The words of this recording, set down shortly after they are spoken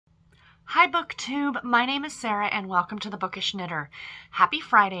Hi BookTube, my name is Sarah and welcome to the Bookish Knitter. Happy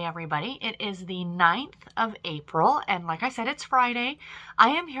Friday everybody. It is the 9th of April and like I said, it's Friday.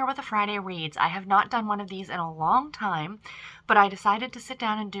 I am here with a Friday Reads. I have not done one of these in a long time, but I decided to sit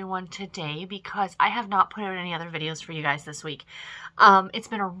down and do one today because I have not put out any other videos for you guys this week. It's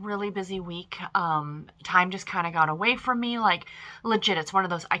been a really busy week. Time just kind of got away from me. Like legit, it's one of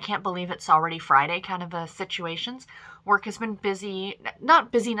those I can't believe it's already Friday kind of situations. Work has been busy,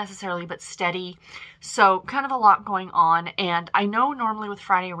 not busy necessarily, but steady. So kind of a lot going on. And I know normally with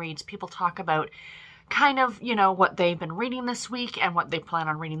Friday Reads, people talk about kind of, you know, what they've been reading this week and what they plan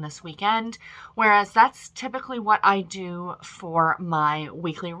on reading this weekend. Whereas that's typically what I do for my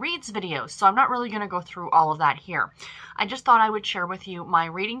weekly reads videos. So I'm not really going to go through all of that here. I just thought I would share with you my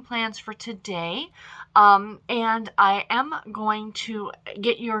reading plans for today. And I am going to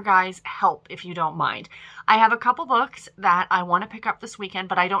get your guys' help if you don't mind. I have a couple books that I want to pick up this weekend,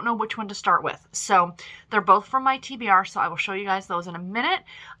 but I don't know which one to start with. So they're both from my TBR, so I will show you guys those in a minute.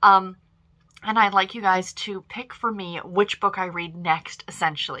 And I'd like you guys to pick for me which book I read next,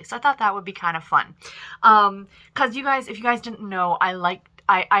 essentially. So I thought that would be kind of fun. Because you guys, if you guys didn't know,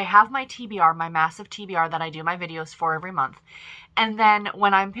 I have my TBR, my massive TBR that I do my videos for every month. And then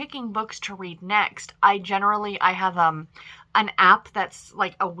when I'm picking books to read next, I have an app that's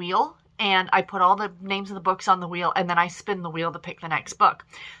like a wheel. And I put all the names of the books on the wheel and then I spin the wheel to pick the next book.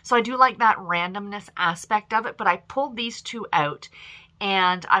 So I do like that randomness aspect of it, but I pulled these two out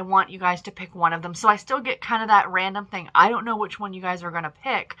and I want you guys to pick one of them. So I still get kind of that random thing. I don't know which one you guys are going to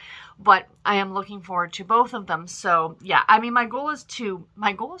pick, but I am looking forward to both of them. So yeah, I mean, my goal is to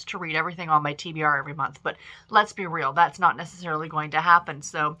read everything on my TBR every month, but let's be real, that's not necessarily going to happen.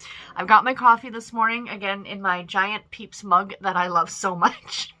 So I've got my coffee this morning, again, in my giant Peeps mug that I love so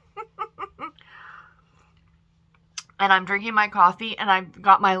much. And I'm drinking my coffee and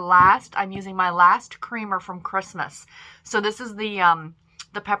I'm using my last creamer from Christmas. So this is the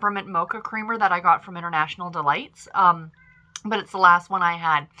peppermint mocha creamer that I got from International Delights. But it's the last one I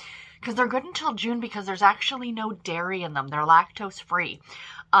had. Because they're good until June because there's actually no dairy in them. They're lactose free.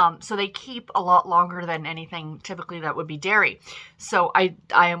 So they keep a lot longer than anything typically that would be dairy. So I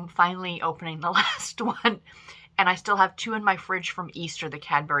am finally opening the last one. And I still have two in my fridge from Easter, the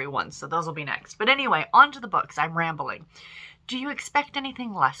Cadbury ones. So those will be next. But anyway, on to the books. I'm rambling. Do you expect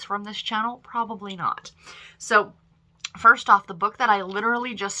anything less from this channel? Probably not. So first off, the book that I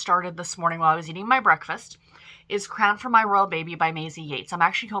literally just started this morning while I was eating my breakfast is Crown for My Royal Baby by Maisie Yates. I'm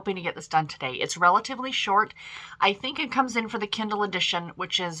actually hoping to get this done today. It's relatively short. I think it comes in for the Kindle edition,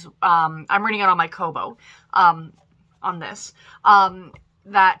 which is, I'm reading it on my Kobo on this.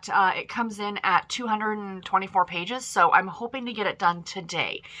 It comes in at 224 pages, so I'm hoping to get it done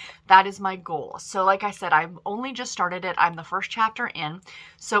today. That is my goal. So like I said, I've only just started it. I'm the first chapter in,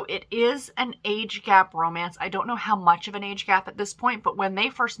 so it is an age gap romance. I don't know how much of an age gap at this point, but when they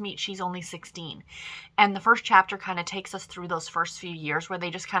first meet, she's only 16. And the first chapter kind of takes us through those first few years where they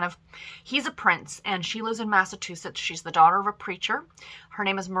just he's a prince and she lives in Massachusetts. She's the daughter of a preacher. Her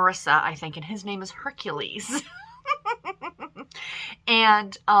name is Marissa, I think, and his name is Hercules.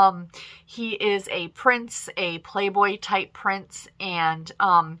 And he is a prince, a playboy type prince, and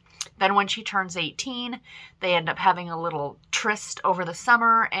then when she turns 18, they end up having a little tryst over the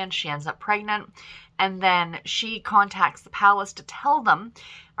summer, and she ends up pregnant. And then she contacts the palace to tell them,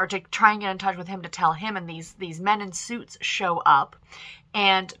 or to try and get in touch with him to tell him, and these men in suits show up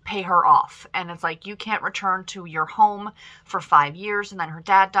and pay her off. And it's like, you can't return to your home for 5 years. And then her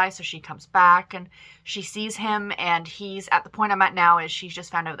dad dies, so she comes back and she sees him, and he's at the point I'm at now is she's just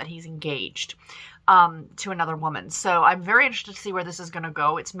found out that he's engaged to another woman. So I'm very interested to see where this is going to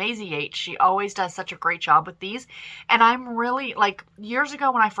go. It's Maisie Yates. She always does such a great job with these. And I'm really, like, years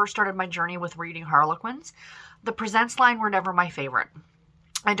ago when I first started my journey with reading Harlequins, the Presents line were never my favorite.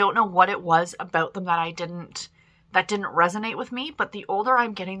 I don't know what it was about them that didn't resonate with me, but the older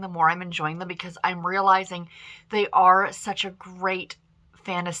I'm getting, the more I'm enjoying them because I'm realizing they are such a great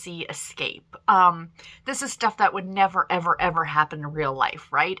fantasy escape. This is stuff that would never, ever, ever happen in real life,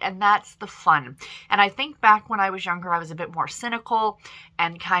 right? And that's the fun. And I think back when I was younger, I was a bit more cynical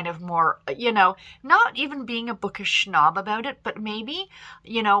and kind of more, you know, not even being a bookish snob about it, but maybe,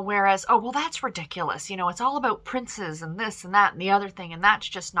 you know, whereas, oh, well, that's ridiculous. You know, it's all about princes and this and that and the other thing, and that's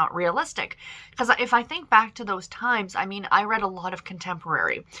just not realistic. Because if I think back to those times, I mean, I read a lot of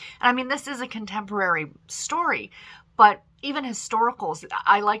contemporary. And I mean, this is a contemporary story, but even historicals,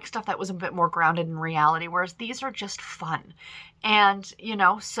 I like stuff that was a bit more grounded in reality, whereas these are just fun. And, you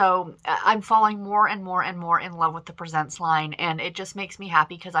know, so I'm falling more and more and more in love with the Presents line, and it just makes me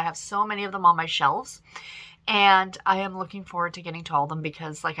happy because I have so many of them on my shelves. And I am looking forward to getting to all of them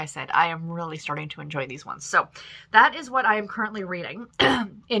because, like I said, I am really starting to enjoy these ones. So that is what I am currently reading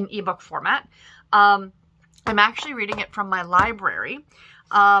in ebook format. I'm actually reading it from my library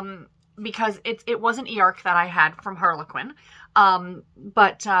because it was an e-arc that I had from Harlequin.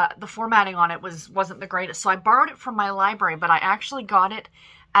 But the formatting on it wasn't the greatest. So I borrowed it from my library, but I actually got it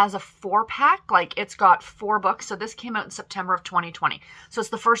as a 4-pack. Like, it's got 4 books. So this came out in September of 2020. So it's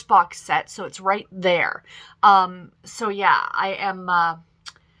the first box set. So it's right there. So yeah, I am,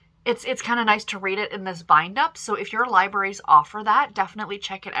 it's kind of nice to read it in this bind up. So if your libraries offer that, definitely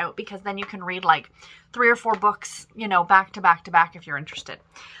check it out, because then you can read like 3 or 4 books, you know, back to back to back if you're interested.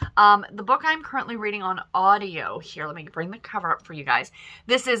 The book I'm currently reading on audio here, let me bring the cover up for you guys.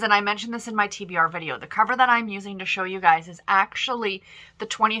 This is, and I mentioned this in my TBR video, the cover that I'm using to show you guys is actually the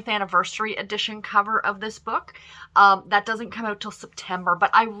 20th anniversary edition cover of this book. That doesn't come out till September, but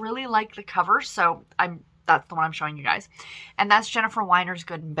I really like the cover, so that's the one I'm showing you guys. And that's Jennifer Weiner's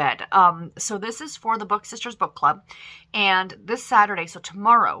Good in Bed. So this is for the Book Sisters Book Club. And this Saturday, so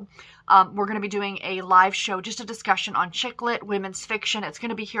tomorrow, we're going to be doing a live show, just a discussion on chick lit, women's fiction. It's going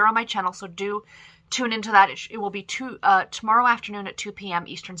to be here on my channel, so do tune into that. It will be tomorrow afternoon at 2 p.m.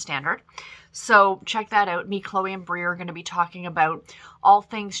 Eastern Standard. So check that out. Me, Chloe, and Brie are going to be talking about all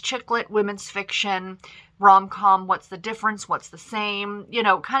things chick lit, women's fiction, rom-com, what's the difference, what's the same, you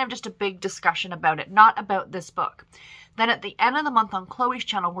know, kind of just a big discussion about it, not about this book. Then at the end of the month on Chloe's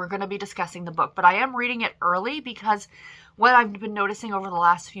channel, we're going to be discussing the book, but I am reading it early because what I've been noticing over the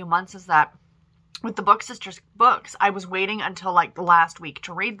last few months is that with the Book Sisters books, I was waiting until like the last week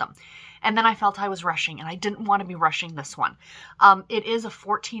to read them. And then I felt I was rushing, and I didn't want to be rushing this one. It is a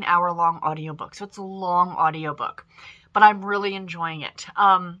 14-hour long audiobook, so it's a long audiobook, but I'm really enjoying it.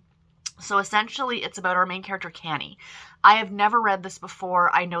 So essentially, it's about our main character, Canny. I have never read this before.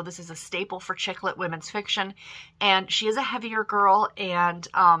 I know this is a staple for chick lit women's fiction, and she is a heavier girl, and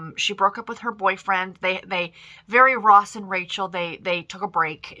she broke up with her boyfriend. They very Ross and Rachel, they took a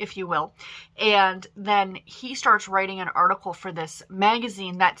break, if you will, and then he starts writing an article for this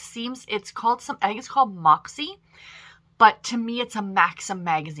magazine that seems, I think it's called Moxie, but to me, it's a Maxim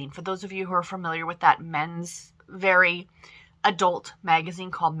magazine. For those of you who are familiar with that men's very adult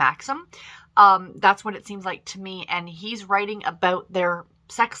magazine called Maxim. That's what it seems like to me. And he's writing about their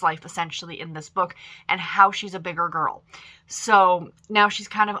sex life essentially in this book and how she's a bigger girl. So now she's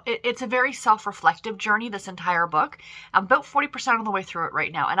kind of, it's a very self-reflective journey, this entire book. I'm about 40% of the way through it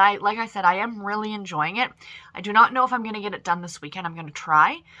right now. And like I said, I am really enjoying it. I do not know if I'm going to get it done this weekend. I'm going to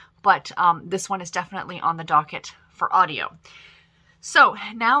try, but this one is definitely on the docket for audio. So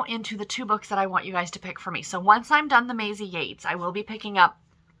now into the 2 books that I want you guys to pick for me. So once I'm done the Maisie Yates, I will be picking up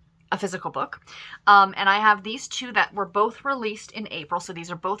a physical book. And I have these 2 that were both released in April. So these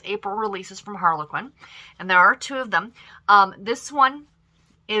are both April releases from Harlequin. And there are 2 of them. This one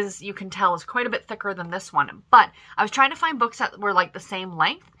is, you can tell, is quite a bit thicker than this one. But I was trying to find books that were like the same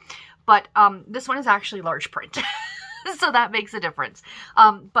length. But this one is actually large print. So that makes a difference.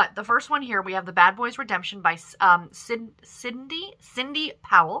 But the first one here, we have The Bad Boys Redemption by Cindy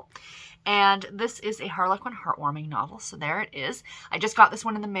Powell. And this is a Harlequin heartwarming novel. So there it is. I just got this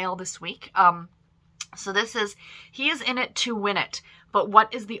one in the mail this week. So this is, he is in it to win it. But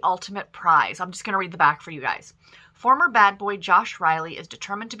what is the ultimate prize? I'm just going to read the back for you guys. Former bad boy Josh Riley is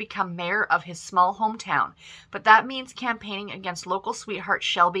determined to become mayor of his small hometown. But that means campaigning against local sweetheart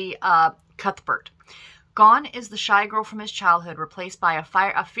Shelby Cuthbert. Gone is the shy girl from his childhood, replaced by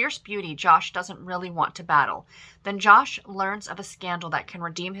a fierce beauty Josh doesn't really want to battle. Then Josh learns of a scandal that can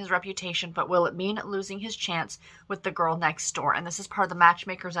redeem his reputation, but will it mean losing his chance with the girl next door? And this is part of the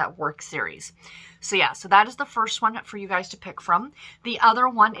Matchmakers at Work series. So yeah, so that is the first one for you guys to pick from. The other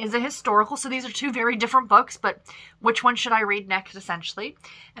one is a historical, so these are 2 very different books, but which one should I read next, essentially?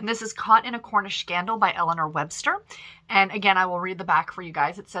 And this is Caught in a Cornish Scandal by Eleanor Webster. And again, I will read the back for you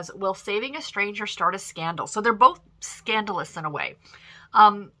guys. It says, will saving a stranger start a scandal? So they're both scandalous in a way.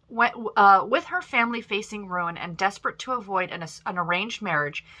 With her family facing ruin and desperate to avoid an arranged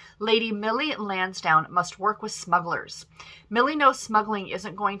marriage, Lady Millie Lansdowne must work with smugglers. Millie knows smuggling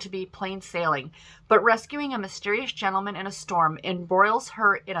isn't going to be plain sailing, but rescuing a mysterious gentleman in a storm embroils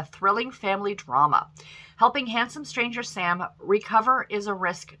her in a thrilling family drama. Helping handsome stranger Sam recover is a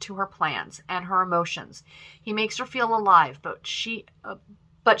risk to her plans and her emotions. He makes her feel alive, but she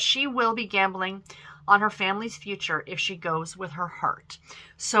will be gambling on her family's future if she goes with her heart.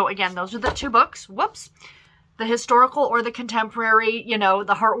 So again, those are the 2 books. Whoops. The historical or the contemporary, you know,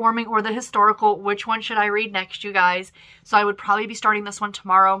 the heartwarming or the historical. Which one should I read next, you guys? So I would probably be starting this one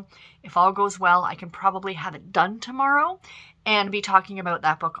tomorrow. If all goes well, I can probably have it done tomorrow. and be talking about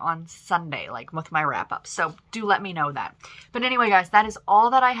that book on Sunday, like with my wrap-up. So do let me know that. But anyway, guys, that is all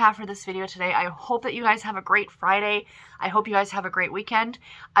that I have for this video today. I hope that you guys have a great Friday. I hope you guys have a great weekend.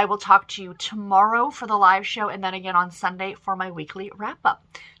 I will talk to you tomorrow for the live show and then again on Sunday for my weekly wrap-up.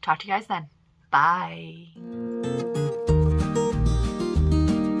 Talk to you guys then. Bye.